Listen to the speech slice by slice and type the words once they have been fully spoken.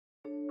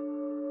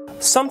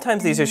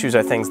Sometimes these issues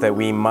are things that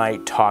we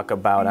might talk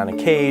about on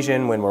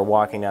occasion when we're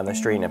walking down the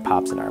street and it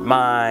pops in our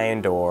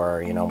mind,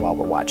 or while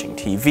we're watching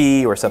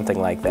TV or something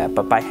like that.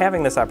 But by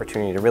having this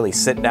opportunity to really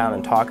sit down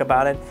and talk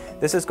about it,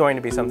 this is going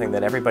to be something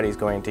that everybody's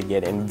going to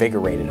get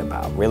invigorated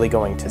about, really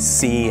going to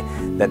see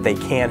that they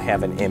can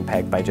have an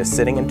impact by just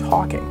sitting and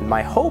talking.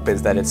 My hope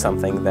is that it's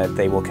something that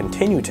they will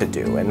continue to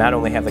do, and not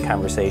only have the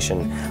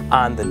conversation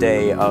on the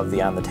day of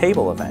the On the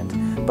Table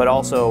event, but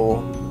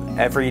also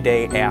every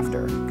day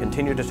after.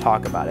 Continue to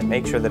talk about it.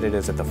 Make sure that it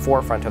is at the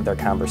forefront of their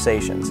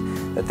conversations,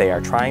 that they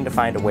are trying to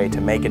find a way to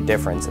make a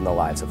difference in the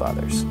lives of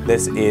others.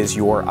 This is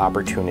your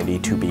opportunity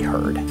to be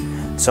heard.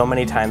 So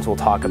many times we'll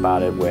talk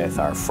about it with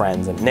our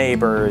friends and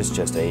neighbors,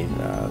 just a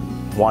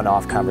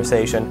one-off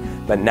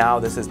conversation, but now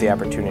this is the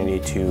opportunity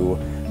to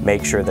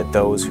make sure that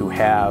those who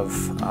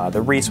have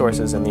the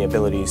resources and the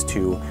abilities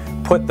to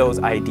put those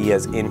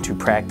ideas into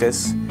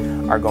practice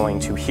are going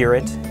to hear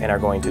it and are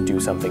going to do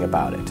something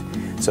about it.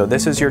 So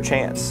this is your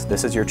chance.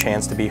 This is your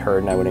chance to be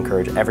heard, and I would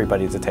encourage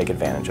everybody to take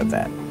advantage of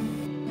that.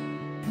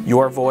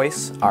 Your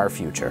voice, our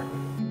future.